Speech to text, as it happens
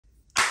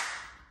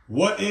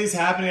What is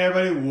happening,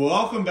 everybody?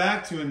 Welcome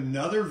back to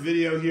another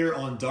video here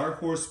on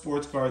Darkhorse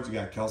Sports Cards. We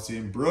got Kelsey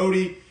and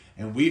Brody,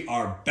 and we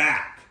are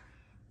back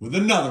with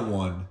another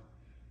one.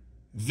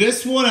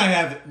 This one, I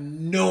have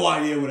no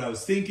idea what I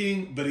was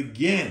thinking, but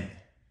again,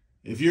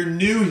 if you're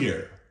new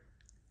here.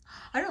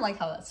 I don't like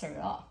how that started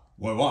off.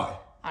 Why?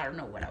 I don't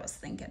know what I was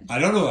thinking. I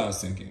don't know what I was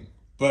thinking,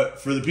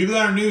 but for the people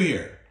that are new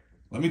here,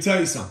 let me tell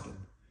you something.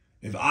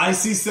 If I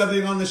see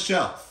something on the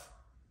shelf,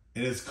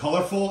 and it's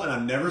colorful, and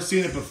I've never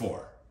seen it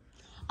before,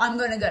 I'm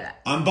going to get it.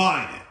 I'm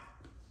buying it.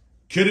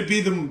 Could it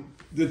be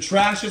the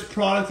trashiest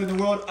product in the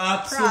world?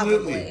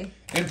 Absolutely. Probably.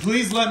 And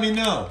please let me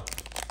know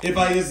if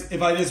I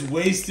just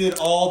wasted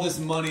all this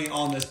money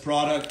on this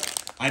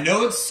product. I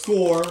know it's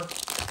Score.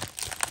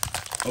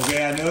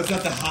 Okay, I know it's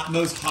not the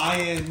most high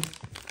end,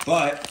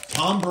 but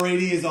Tom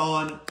Brady is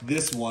on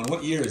this one.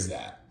 What year is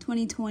that?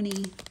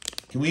 2020.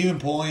 Can we even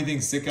pull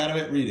anything sick out of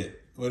it? Read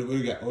it. What do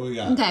we got?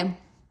 Okay.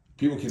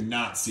 People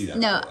cannot see that.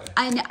 No,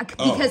 I know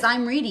because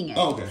I'm reading it.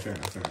 Oh, okay, fair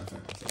enough.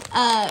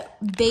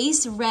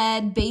 Base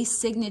red, base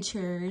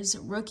signatures,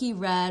 rookie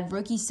red,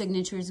 rookie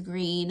signatures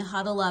green,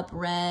 huddle up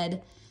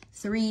red,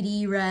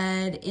 3D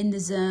red, in the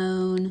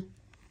zone.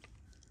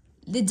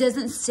 It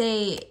doesn't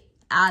say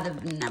out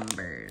of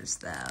numbers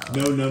though.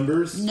 No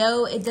numbers?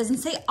 No, it doesn't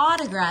say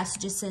autographs.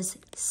 It just says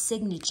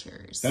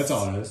signatures. That's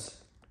all it is.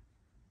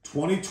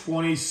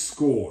 2020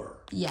 Score.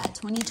 Yeah,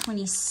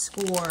 2020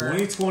 Score.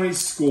 2020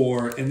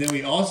 Score. And then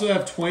we also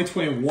have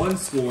 2021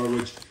 Score,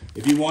 which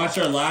if you watched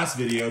our last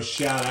video,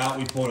 shout out.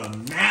 We pulled a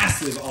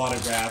massive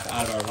autograph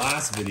out of our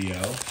last video.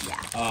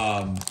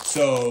 Yeah.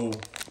 So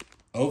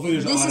hopefully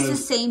there's This autos. is the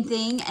same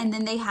thing. And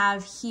then they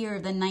have here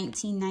the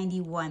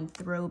 1991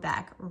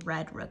 throwback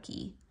red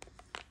rookie.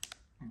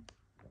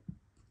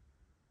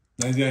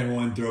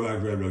 1991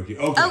 throwback red rookie.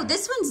 Okay. Oh,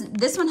 this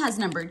one has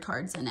numbered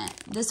cards in it.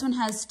 This one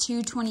has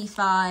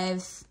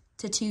 225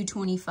 to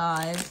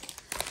 225.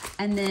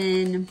 And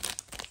then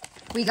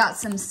we got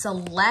some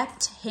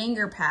select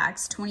hanger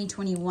packs,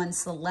 2021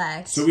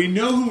 select. So we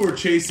know who we're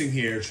chasing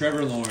here.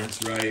 Trevor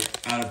Lawrence, right?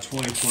 Out of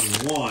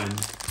 2021.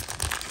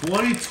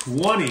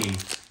 2020,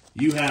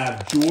 you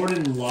have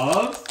Jordan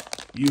Love.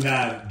 You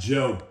have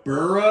Joe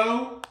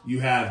Burrow.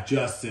 You have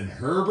Justin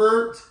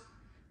Herbert.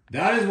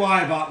 That is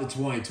why I bought the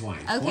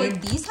 2020. Okay,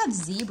 these have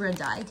zebra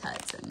die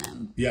cuts in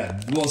them. Yeah,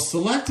 well,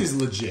 Select is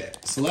legit.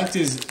 Select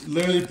is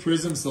literally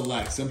Prism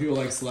Select. Some people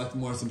like Select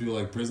more, some people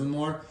like Prism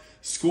more.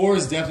 Score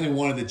is definitely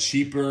one of the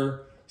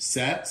cheaper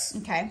sets.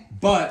 Okay.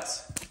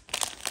 But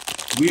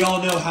we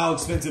all know how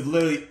expensive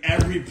literally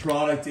every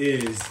product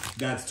is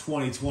that's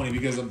 2020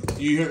 because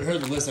you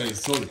heard the list I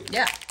just told you.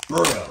 Yeah.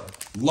 Burrow,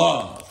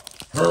 Love,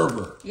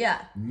 Herbert.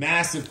 Yeah.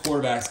 Massive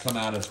quarterbacks come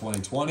out of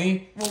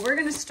 2020. Well, we're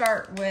going to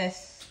start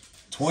with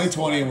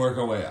 2020 and work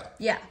our way up.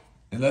 Yeah.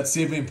 And let's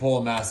see if we can pull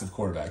a massive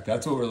quarterback.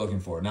 That's what we're looking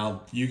for.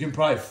 Now, you can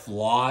probably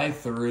fly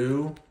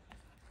through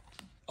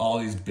all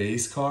these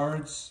base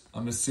cards.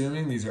 I'm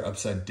assuming these are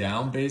upside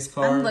down base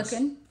cards. I'm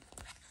looking.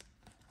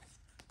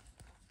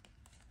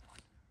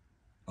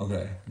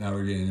 Okay, now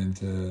we're getting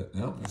into,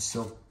 no, it's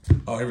still,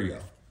 oh, here we go.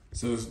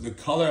 So the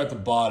color at the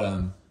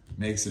bottom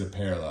makes it a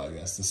parallel, I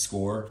guess. The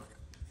Score,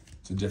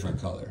 it's a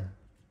different color.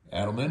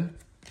 Edelman.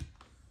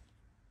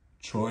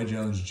 Troy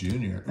Jones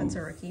Jr. That's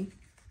a rookie.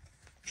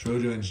 Troy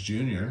Jones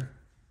Jr.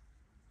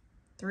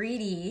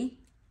 3D.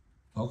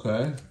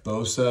 Okay.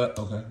 Bosa.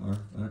 Okay. All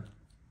right.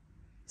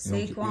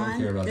 Saquon. You don't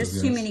care about There's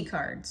those too guys. many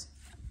cards.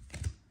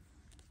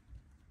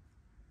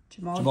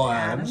 Jamal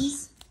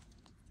Adams.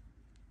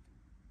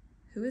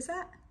 Who is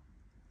that?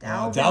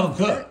 Dalvin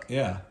Cook.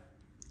 Yeah.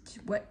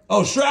 What?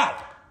 Oh,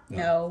 Stroud.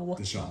 No.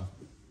 Deshaun.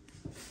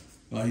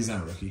 Well, he's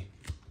not a rookie.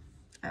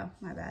 Oh,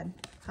 my bad.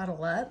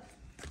 Huddle up.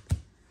 I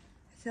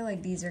feel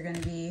like these are going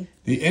to be...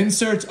 The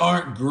inserts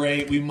aren't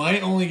great. We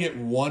might only get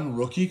one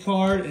rookie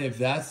card, and if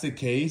that's the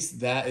case,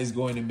 that is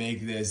going to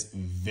make this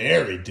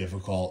very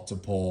difficult to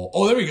pull.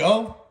 Oh, there we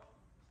go.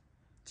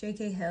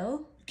 J.K.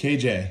 Hill?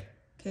 KJ.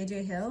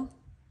 KJ Hill?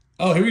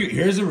 Oh, here we go.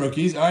 Here's the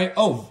rookies. All right.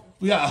 Oh,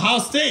 we got Ohio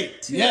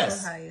State. Two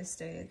Yes. Ohio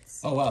States.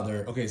 Oh, wow.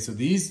 They're okay, so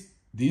these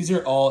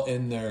are all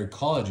in their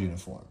college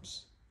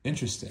uniforms.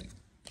 Interesting.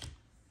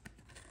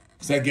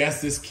 Because I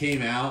guess this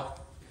came out...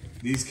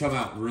 These come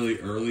out really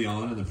early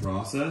on in the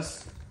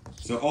process.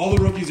 So all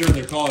the rookies are in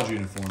their college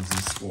uniforms and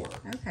Score.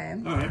 Okay.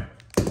 All right.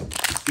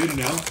 Good to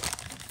know.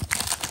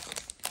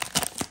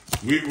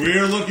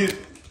 We're looking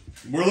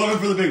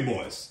for the big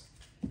boys.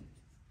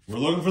 We're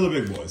looking for the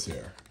big boys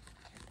here.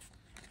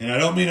 And I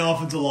don't mean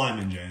offensive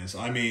lineman, Janice.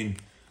 I mean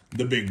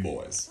the big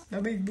boys.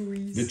 The big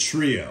boys. The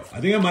trio.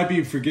 I think I might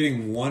be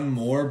forgetting one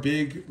more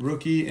big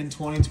rookie in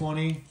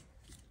 2020.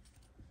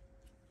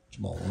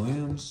 Jamal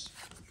Williams.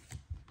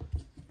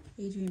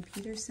 Adrian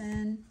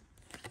Peterson,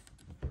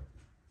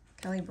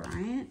 Kelly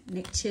Bryant,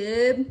 Nick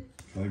Chubb.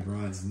 Kelly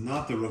Bryant's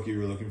not the rookie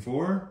we're looking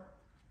for.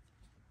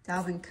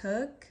 Dalvin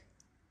Cook.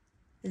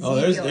 Oh,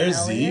 there's Elliott.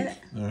 Zeke.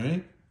 All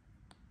right.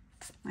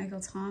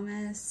 Michael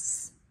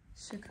Thomas.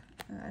 I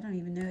don't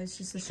even know. It's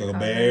just a Chicago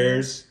Chicago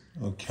Bears.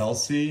 Oh,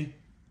 Kelsey.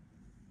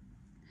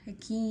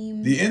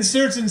 Hakeem. The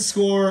inserts and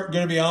score,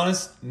 gonna be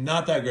honest,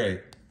 not that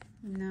great.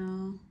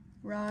 No.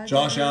 Rogers.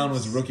 Josh Allen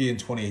was rookie in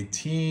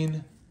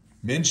 2018.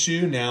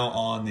 Minshew now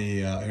on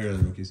the here are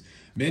the rookies.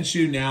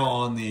 Minshew now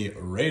on the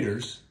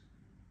Raiders.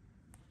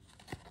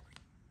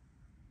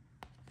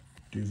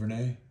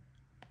 Duvernay.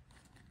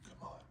 Come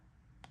on.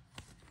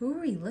 Who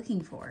are we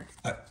looking for?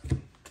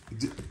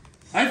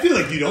 I feel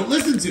like you don't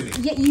listen to me.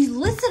 Yeah, you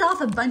listed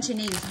off a bunch of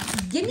names.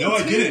 Give me No,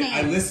 two I didn't. names.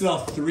 I listed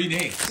off 3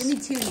 names. Give me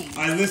 2 names.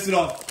 I listed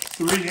off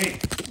 3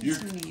 names.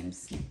 Give me 2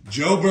 names.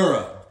 Joe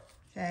Burrow.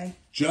 Okay.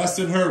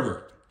 Justin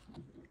Herbert.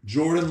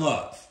 Jordan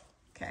Love.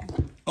 Okay.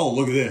 Oh,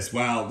 look at this.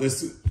 Wow.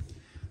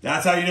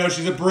 That's how you know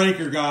she's a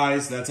breaker,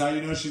 guys. That's how you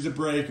know she's a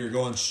breaker.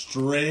 Going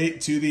straight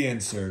to the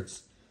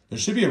inserts. There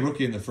should be a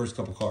rookie in the first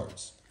couple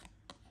cards.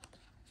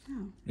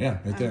 Oh. Yeah,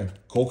 right there.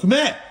 Cole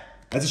Kmet.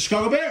 That's a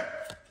Chicago Bear.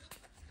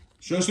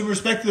 Show some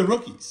respect to the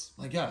rookies.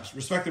 My gosh,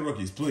 respect the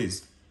rookies,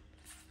 please.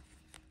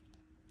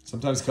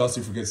 Sometimes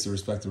Kelsey forgets to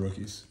respect the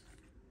rookies.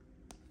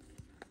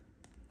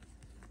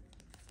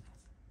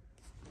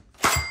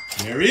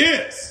 There he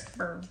is.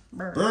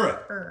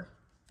 Burrow.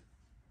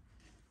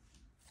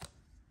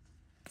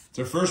 It's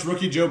our first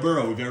rookie Joe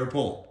Burrow we've ever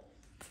pulled.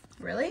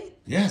 Really?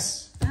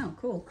 Yes. Oh,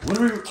 cool.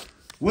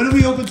 When do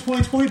we open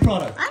 2020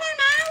 product? I don't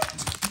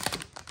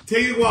know.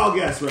 Take a wild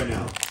guess right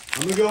now.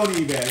 I'm going to go on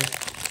eBay.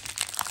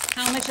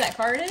 How much that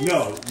card is?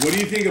 No. What do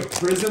you think of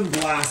Prism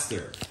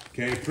Blaster?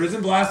 Okay,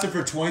 Prism Blaster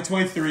for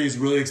 2023 is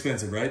really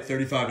expensive, right?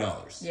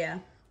 $35. Yeah.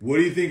 What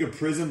do you think of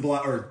Prism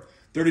Blaster, or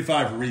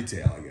 $35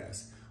 retail, I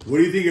guess. What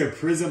do you think a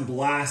Prism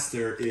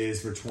Blaster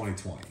is for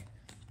 2020?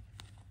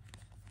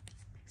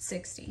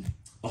 $60.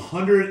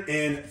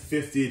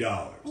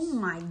 $150. Oh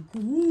my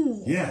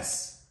god.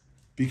 Yes,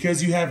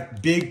 because you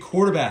have big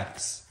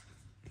quarterbacks.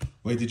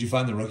 Wait, did you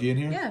find the rookie in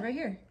here? Yeah, right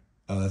here.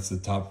 Oh, that's the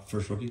top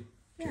first rookie?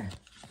 Yeah.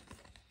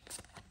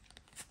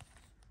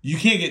 You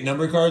can't get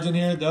number cards in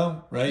here,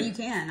 though, right? You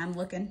can. I'm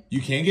looking.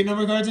 You can get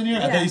number cards in here?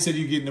 I Yeah. thought you said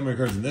you could get number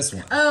cards in this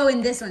one. Oh,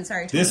 in this one.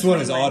 Sorry. This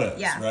one is 2021.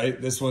 autos, Yeah. right?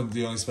 This one,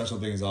 the only special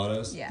thing is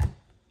autos? Yeah.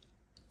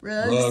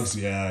 Ruggs. Ruggs,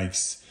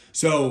 yikes.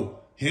 So,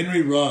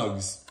 Henry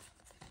Ruggs,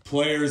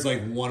 players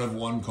like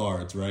 1-of-1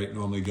 cards, right?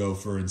 Normally go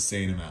for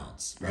insane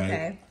amounts, right?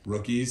 Okay.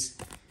 Rookies.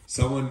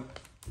 Someone...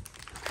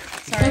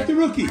 Sorry. Like the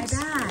rookies.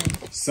 My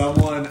bad.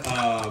 Someone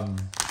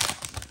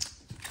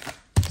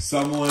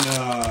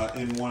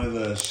in one of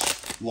the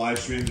live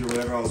streams or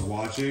whatever I was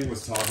watching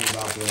was talking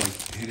about the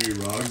like Henry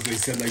Ruggs. They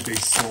said like they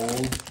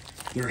sold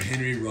their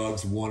Henry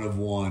Ruggs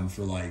 1-of-1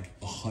 for like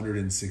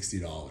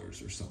 $160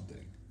 or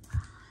something.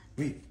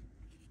 Wait,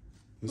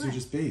 those are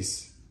just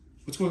base.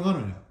 What's going on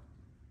right now?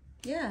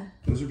 Yeah.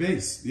 Those are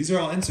base. These are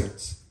all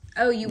inserts.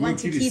 Oh, you We want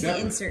to keep these keep the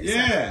separate. inserts.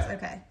 Yeah. separate.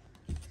 Okay.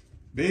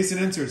 Base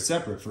and insert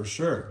separate for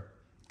sure.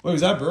 Wait,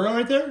 was that Burrow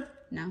right there?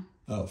 No.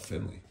 Oh,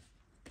 Finley.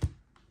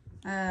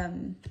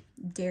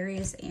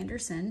 Darius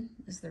Anderson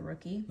is the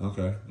rookie.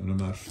 Okay, and I'm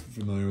not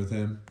familiar with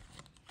him.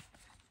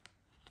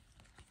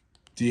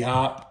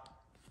 D-Hop.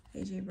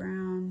 AJ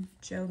Brown,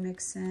 Joe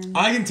Mixon.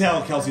 I can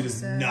tell Kelsey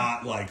does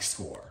not like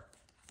score.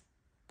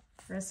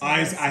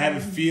 I have a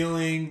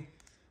feeling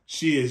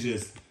she is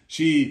just,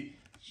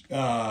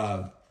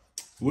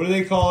 what do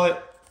they call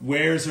it?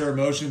 Wears her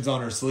emotions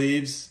on her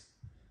sleeves.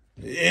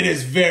 It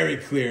is very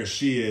clear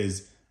she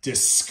is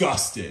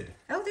disgusted.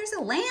 Oh, there's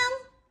a lamb.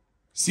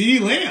 CeeDee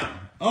Lamb.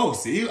 Oh,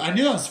 see, I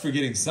knew I was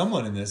forgetting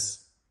someone in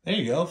this. There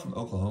you go, from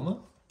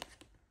Oklahoma.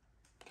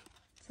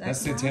 That's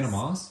Santana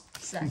Moss?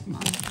 Zach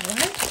Moss.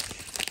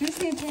 What? Who's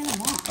Santana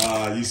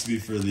Moss? Used to be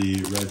for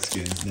the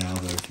Redskins, now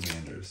the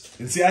Commanders.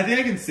 And see, I think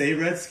I can say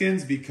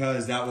Redskins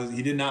because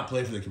he did not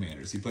play for the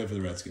Commanders. He played for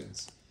the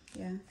Redskins.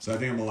 Yeah. So I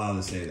think I'm allowed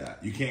to say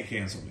that. You can't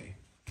cancel me.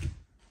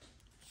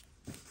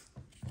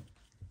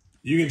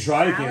 You can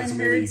try to cancel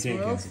me, but you can't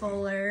Will cancel me.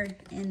 Fuller,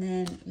 and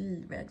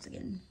then Ruggs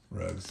again.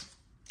 Ruggs.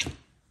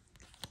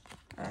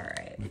 All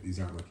right. Wait, these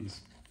aren't rookies.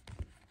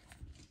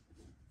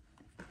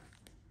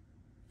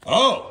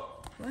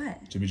 Oh!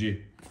 What? Jimmy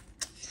G.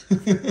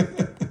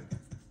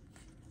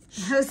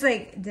 I was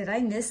like, did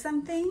I miss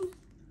something?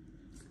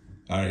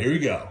 All right, here we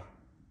go.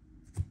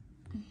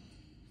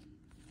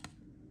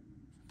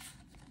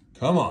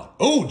 Come on.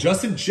 Oh,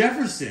 Justin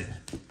Jefferson.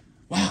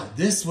 Wow,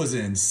 this was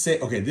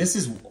insane. Okay, this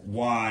is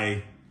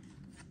why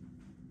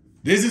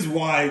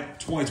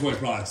 2020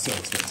 products so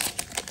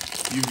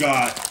expensive. You've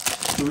got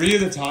 3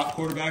 of the top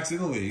quarterbacks in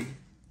the league,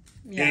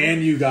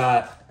 and you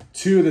got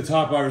 2 of the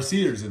top wide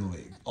receivers in the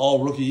league,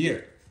 all rookie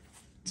year.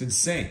 It's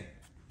insane.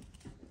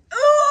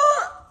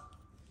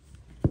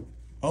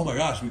 Oh my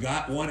gosh, we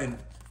got one in.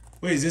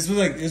 Wait, this was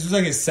like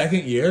his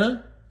second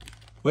year?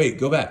 Wait,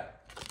 go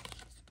back.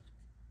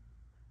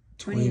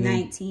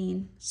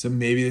 2019. So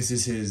maybe this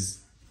is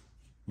his.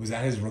 Was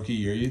that his rookie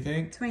year, you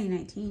think?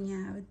 2019,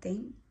 yeah, I would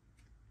think.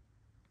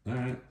 All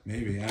right,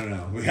 maybe. I don't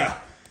know. Yeah.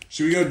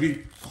 Should we go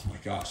be. Oh my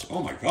gosh.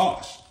 Oh my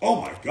gosh. Oh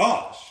my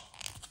gosh.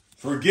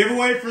 For a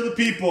giveaway for the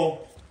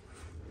people.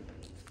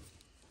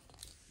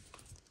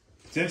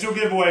 Potential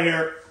giveaway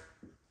here.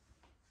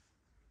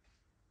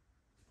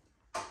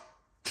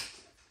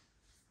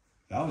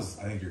 That was,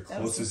 I think, your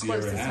closest you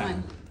ever had.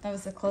 One. That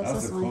was the closest one. That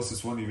was the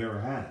closest one you've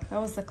ever had.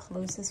 That was the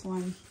closest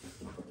one.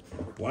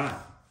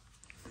 Wow.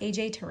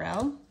 AJ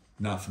Terrell?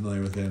 Not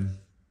familiar with him.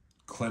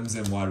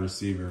 Clemson wide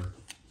receiver.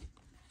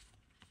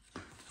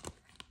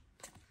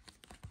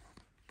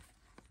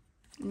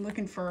 I'm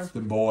looking for the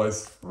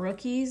boys.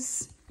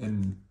 Rookies.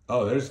 And,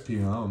 oh, there's P.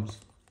 Holmes.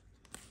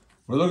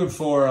 We're looking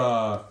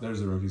for,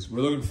 there's the rookies.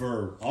 We're looking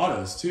for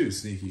autos, too,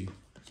 sneaky.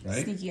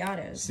 Right? Sneaky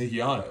autos. Sneaky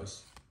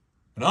autos.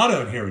 An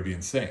auto in here would be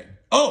insane.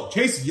 Oh,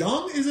 Chase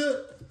Young is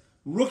a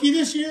rookie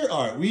this year?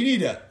 All right, we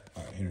need to,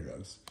 all right, here it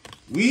goes.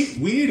 We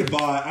need to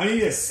buy, I need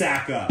to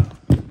sack up.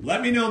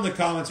 Let me know in the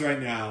comments right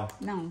now.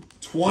 No.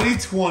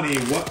 2020,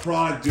 what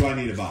product do I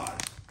need to buy?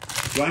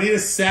 Do I need to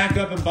sack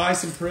up and buy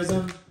some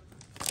Prism?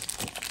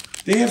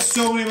 They have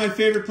so many of my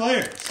favorite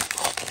players.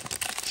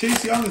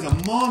 Chase Young is a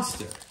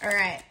monster. All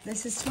right,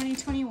 this is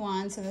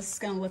 2021, so this is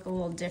going to look a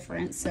little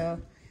different.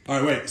 So. All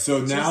right, wait.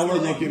 So now we're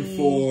looking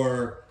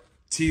for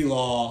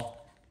T-Law.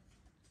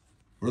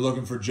 We're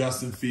looking for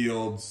Justin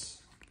Fields.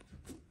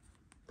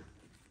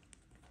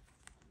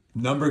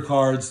 Number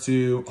cards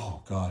too.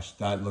 Oh gosh,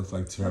 that looks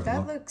like terrible.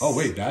 That looks. Oh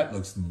wait, that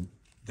looks numbered.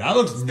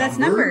 That's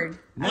numbered.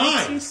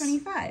 Nice.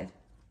 225.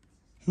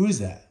 Who is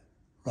that?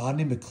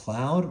 Rodney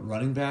McLeod,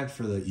 running back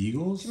for the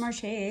Eagles. Jamar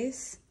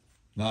Chase.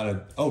 Not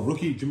a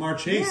rookie Jamar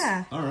Chase.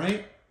 Yeah. All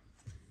right.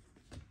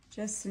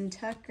 Justin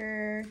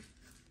Tucker.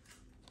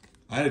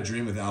 I had a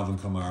dream with Alvin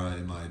Kamara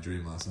in my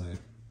dream last night.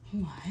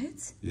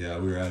 What? Yeah,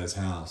 we were at his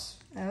house.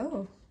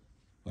 Oh.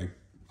 Like,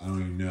 I don't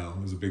even know.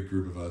 It was a big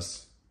group of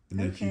us. And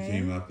then he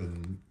came up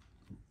and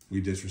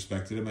we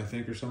disrespected him, I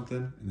think, or something.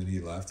 And then he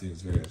left and he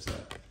was very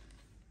upset.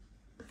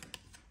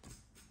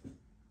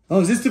 Oh,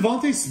 is this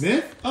Devontae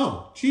Smith?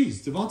 Oh,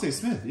 geez, Devontae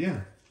Smith,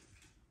 yeah.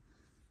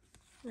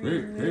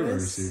 Great wide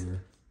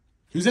receiver.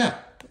 Who's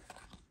that?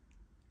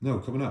 No,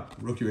 coming up.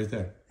 Rookie right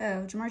there.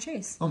 Oh, Jamar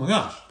Chase. Oh my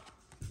gosh.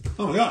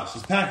 Oh my gosh.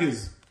 This pack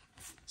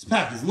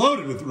is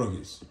loaded with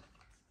rookies.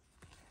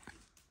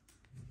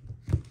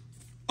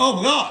 Oh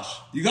my gosh.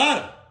 You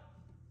got it.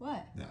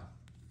 What? No.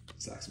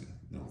 Zach Smith.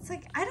 No. It's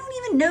like, I don't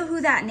even know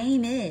who that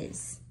name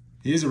is.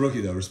 He is a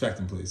rookie, though. Respect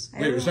him, please.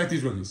 Wait, respect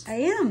these rookies. I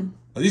am.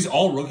 Are these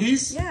all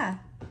rookies? Yeah.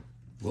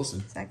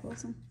 Wilson. Zach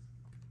Wilson.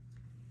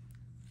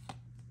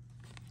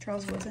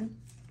 Charles Woodson.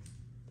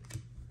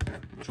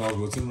 Charles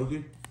Woodson,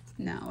 rookie?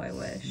 No, I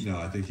wish. No,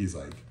 I think he's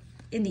like...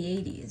 In the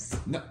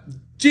 80s. No.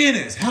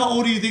 Janice, how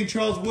old do you think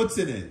Charles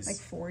Woodson is? Like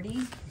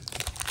 40?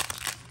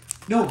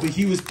 No, but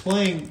he was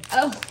playing...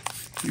 Oh.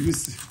 He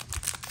was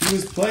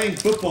playing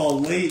football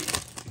late.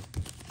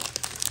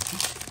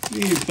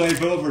 He was playing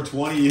football for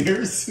 20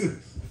 years.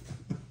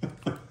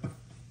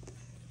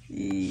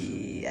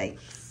 Yikes.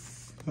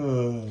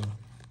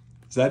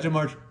 Is that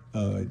Jamar?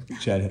 Oh,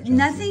 Chad.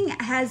 Nothing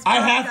has...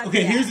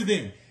 Okay, here's the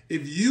thing.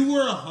 If you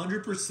were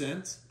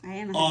 100%... I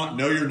am 100%.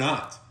 No, you're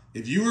not.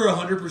 If you were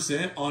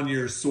 100% on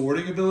your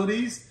sorting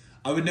abilities,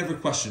 I would never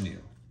question you.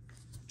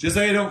 Just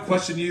like I don't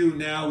question you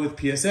now with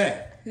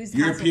PSA.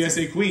 You're a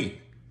PSA queen.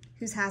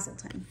 Who's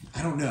Hazelton?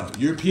 I don't know.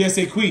 You're a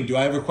PSA queen. Do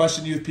I ever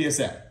question you with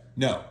PSA?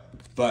 No.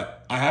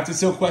 But I have to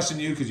still question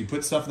you because you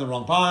put stuff in the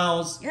wrong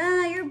piles.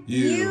 Yeah,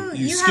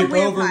 you skip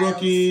over piles.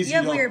 rookies. You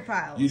have weird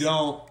piles. You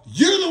don't.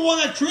 You're the one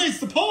that creates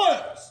the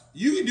piles.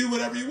 You can do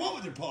whatever you want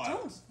with your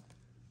piles.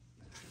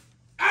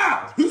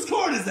 Ow! Whose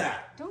card is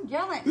that? Don't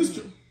yell at me.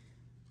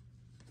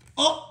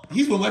 Oh,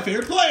 he's one of my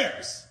favorite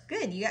players.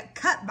 Good, you got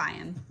cut by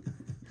him.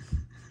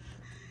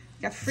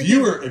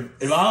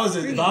 If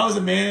I was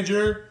a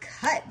manager,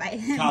 cut by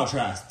him. Kyle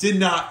Trask did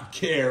not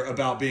care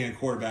about being a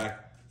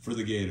quarterback for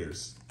the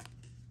Gators.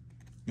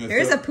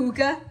 There's a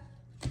Puka.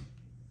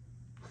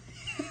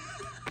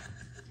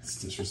 It's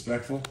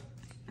disrespectful.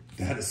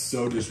 That is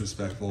so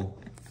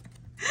disrespectful.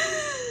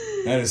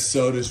 That is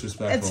so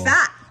disrespectful. It's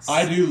facts.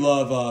 I do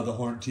love the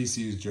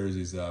TCU's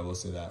jerseys, though. I will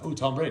say that. Oh,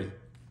 Tom Brady.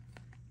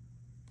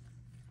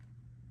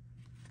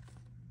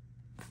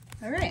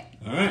 All right.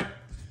 All right.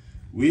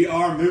 We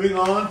are moving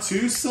on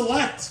to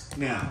Select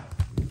now.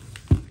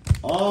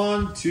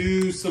 On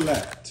to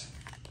Select.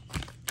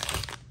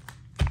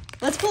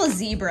 Let's pull a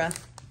zebra.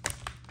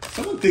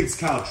 Someone thinks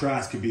Kyle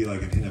Trask could be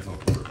like an NFL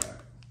quarterback.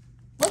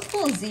 Let's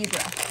pull a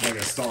zebra. Like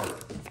a starter.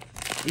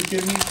 Are you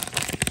kidding me?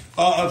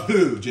 Of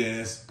who,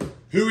 Janice?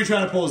 Who are we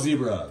trying to pull a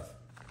zebra of?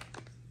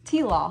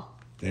 T-Law.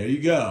 There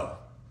you go.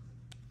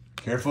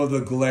 Careful of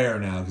the glare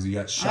now because you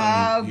got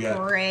shiny. Oh,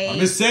 great. I'm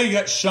just saying you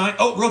got shiny.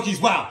 Oh,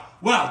 rookies. Wow.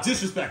 Wow.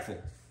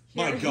 Disrespectful.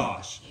 My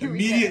gosh.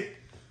 Immediate.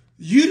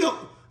 You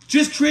don't.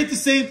 Just create the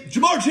same.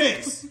 Jamar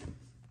Chase.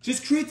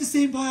 Just create the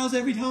same piles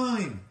every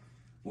time.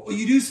 Well,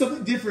 you do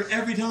something different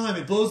every time.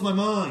 It blows my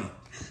mind.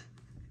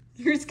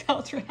 Here's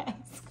Kyle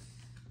Trask.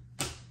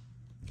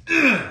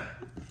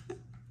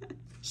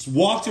 Just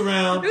walked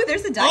around. Ooh,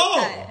 there's a die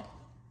cut.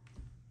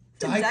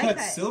 Die cut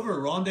silver,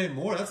 Rondé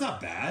Moore. That's not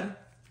bad.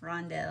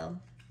 Rondell.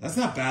 That's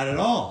not bad at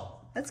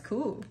all. That's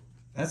cool.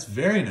 That's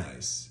very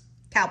nice.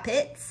 Kyle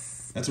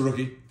Pitts. That's a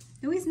rookie.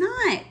 No, he's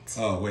not.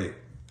 Oh, wait.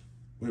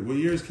 Wait, what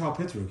year is Kyle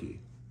Pitts rookie?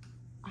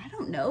 I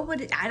don't know,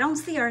 but I don't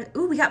see our...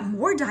 Ooh, we got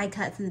more die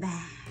cuts in the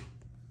bag.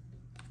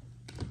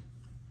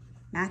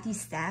 Matthew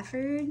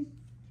Stafford.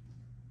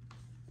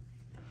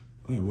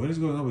 Wait, what is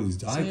going on with these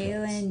die cuts?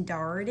 Jalen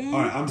Darden. All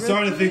right, I'm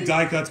starting to think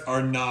die cuts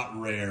are not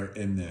rare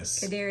in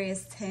this.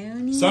 Kadarius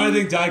Toney. Starting to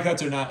think die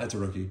cuts are not. That's a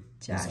rookie.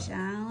 Josh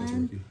Allen. That's a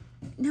rookie.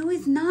 No,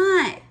 it's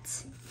not.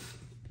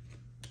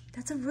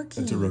 That's a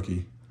rookie. That's a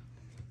rookie.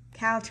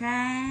 Kyle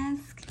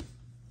Trask.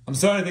 I'm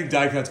starting to think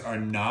die cuts are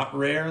not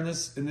rare in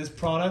this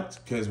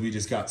product because we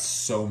just got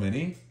so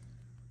many.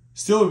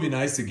 Still, it would be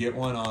nice to get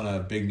one on a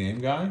big name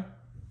guy.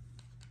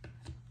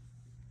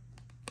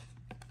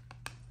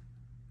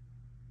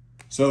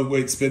 So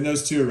wait, spin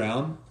those two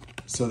around.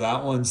 So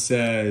that one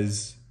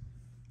says,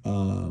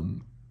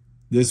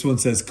 this one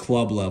says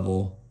club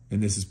level,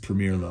 and this is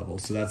premier level.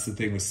 So that's the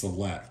thing with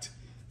select,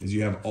 is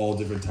you have all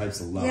different types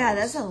of levels. Yeah,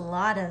 that's a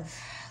lot of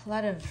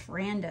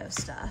rando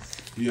stuff.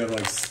 You have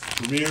like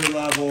premier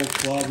level,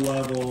 club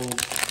level,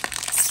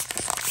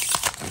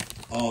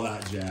 all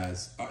that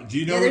jazz. Do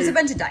you know? Yeah, there's a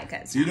bunch of die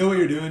cuts. Do you know what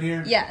you're doing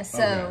here? Yeah.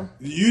 So okay.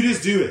 You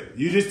just do it.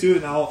 You just do it,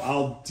 and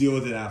I'll deal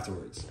with it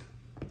afterwards.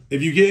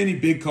 If you get any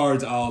big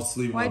cards, I'll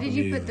sleeve them. Why did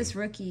you put this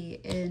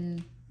rookie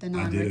in the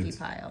non-rookie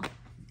pile?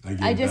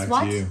 I just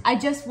watched. I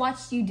just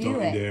watched you do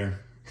Don't it. You dare.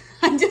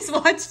 I just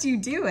watched you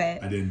do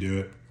it. I didn't do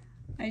it.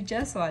 I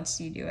just watched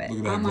you do it.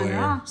 Look at that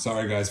glare.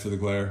 Sorry, guys, for the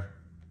glare.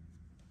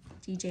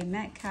 DJ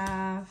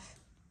Metcalf,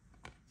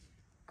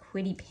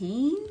 Quiddy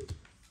Payne,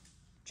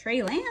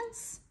 Trey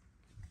Lance,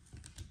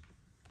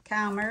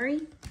 Kyle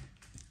Murray,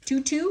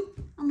 Tutu.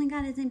 Oh my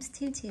God, his name's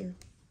Tutu.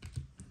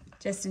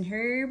 Justin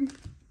Herb,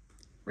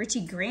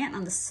 Richie Grant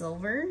on the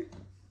silver.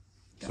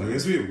 So I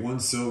guess we get one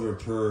silver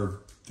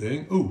per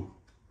thing. Ooh.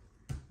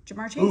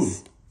 Jamar Chase. Ooh.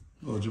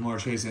 Little Jamar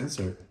Chase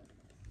insert.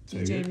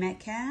 DJ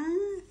Metcalf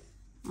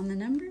on the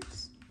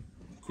numbers.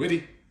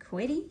 Quiddy.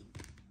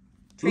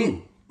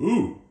 Trey.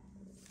 Ooh.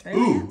 Trey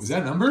Ooh. Lance. Is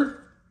that a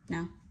number?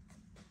 No.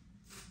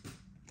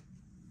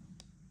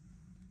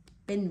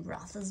 Ben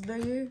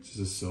Roethlisberger. Just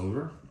a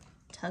silver.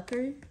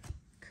 Tucker.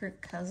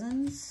 Kirk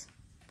Cousins.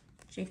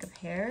 Jacob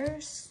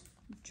Harris.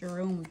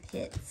 Jerome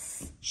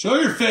Pitts. Show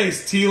your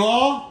face,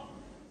 T-Law.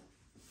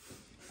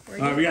 All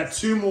right, we got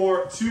two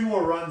more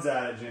runs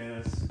at it,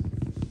 Janice.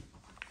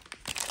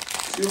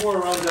 Two more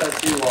runs at it,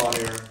 T-Law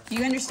here. Do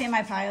you understand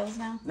my piles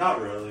now? Not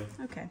really,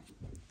 Okay.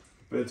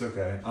 but it's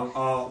okay.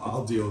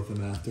 I'll deal with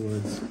them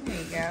afterwards. There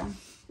you go.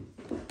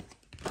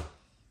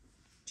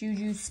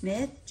 Juju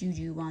Smith.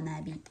 Juju on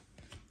that beat.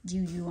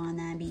 Juju on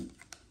that beat.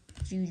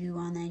 Juju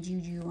on that.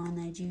 Juju on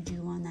that.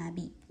 Juju on that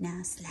beat.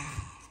 Now slide.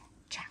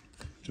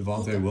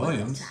 Javonte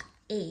Williams.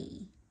 A.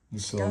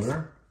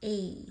 Silver.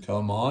 A.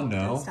 Telemon,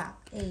 no.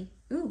 Stop. A.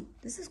 Ooh,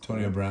 this is cool.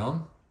 Antonio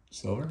Brown,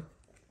 silver.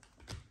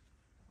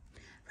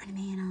 Running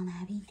man on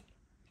that beat.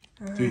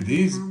 Dude,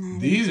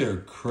 these are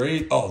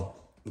crazy. Oh,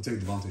 we'll take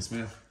Devontae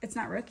Smith. It's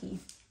not rookie.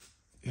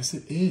 Yes,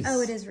 it is. Oh,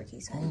 it is rookie.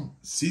 Sorry. Oh,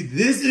 see,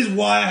 this is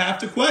why I have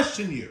to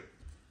question you.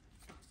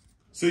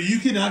 So you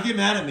cannot get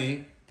mad at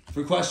me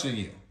for questioning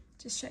you.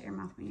 Just shut your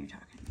mouth when you're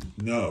talking to me.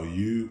 No,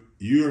 you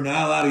are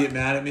not allowed to get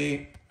mad at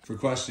me for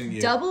questioning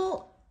you.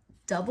 Double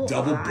book?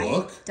 Double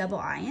Ian.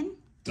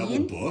 Double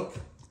Ian? book?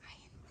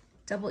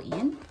 Double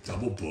Ian.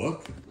 Double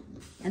book?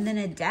 And then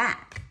a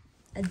Dak.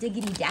 A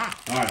diggity Dak.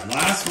 All right,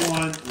 last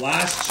one.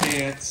 Last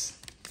chance.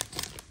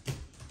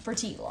 For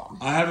T-Law.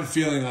 I have a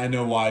feeling I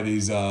know why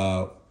these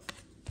were...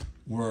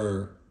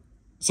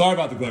 Sorry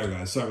about the glare,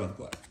 guys. Sorry about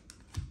the glare.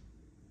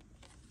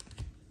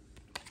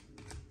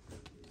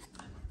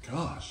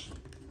 Gosh.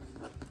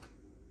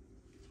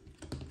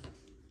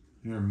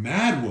 You're a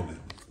mad woman.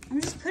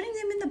 I'm just putting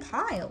them in the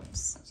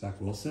piles. Zach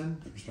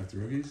Wilson, respect the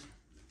rookies.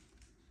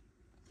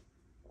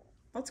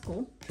 That's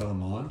cool. Kellen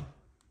Mond.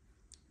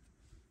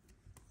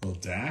 Little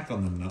Dak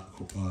on the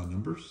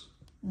numbers.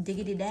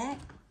 Diggity Dak.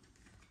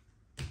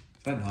 Is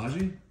that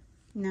Najee?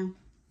 No.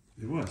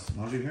 It was.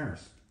 Najee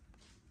Harris.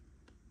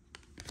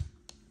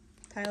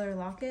 Tyler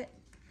Lockett.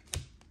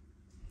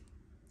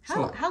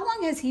 So- How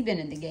long has he been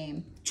in the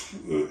game?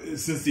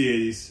 Since the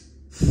 80s.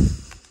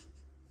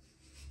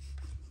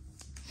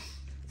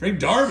 Frank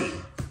Darby.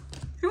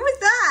 Who was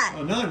that?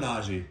 Oh, another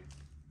Najee.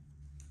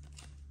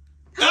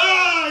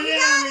 Oh,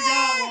 yeah, we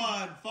got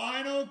one.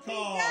 Final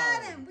call.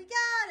 We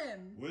got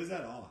him. What is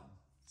that on?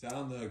 Is that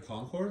on the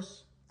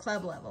concourse?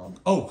 Club level.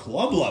 Oh,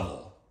 club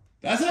level.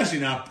 That's actually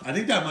not, I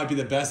think that might be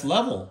the best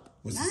level.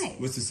 Nice.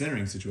 What's the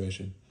centering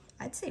situation?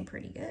 I'd say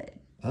pretty good.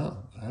 Oh,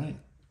 all right.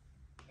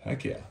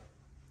 Heck yeah.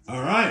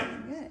 All right.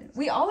 Good.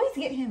 We always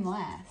get him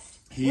last.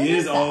 He What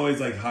is that? always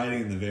like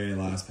hiding in the very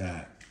last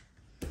pack.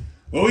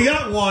 Well, we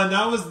got one.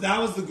 That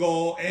was the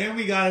goal. And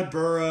we got a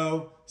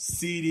Burrow,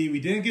 CD. We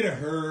didn't get a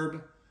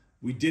Herb.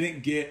 We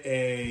didn't get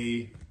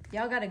a...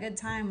 Y'all got a good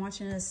time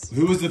watching us.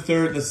 Who was the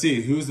third? Let's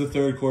see. Who was the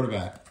third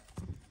quarterback?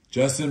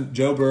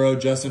 Joe Burrow,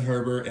 Justin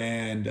Herbert,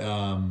 and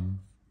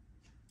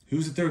who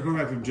was the third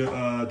quarterback from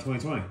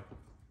 2020?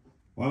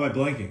 Why am I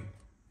blanking?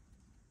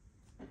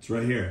 It's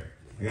right here.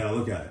 I gotta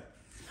look at it.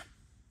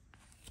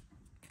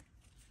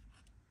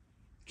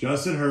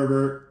 Justin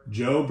Herbert,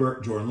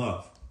 Jordan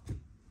Love.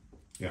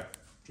 Yeah,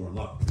 Jordan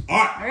Love. All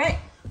right. All right.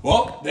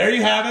 Well, there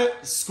you have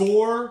it.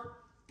 Score,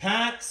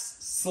 packs,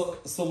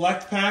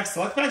 select packs.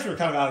 Select packs were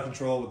kind of out of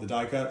control with the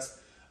die cuts.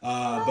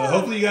 But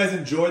hopefully you guys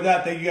enjoyed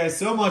that. Thank you guys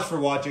so much for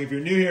watching. If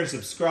you're new here,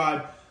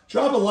 subscribe.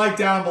 Drop a like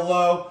down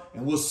below.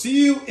 And we'll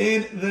see you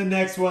in the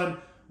next one.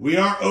 We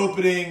are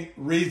opening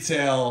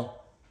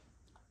retail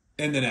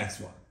in the next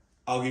one.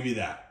 I'll give you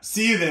that.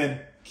 See you then.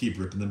 Keep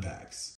ripping them packs.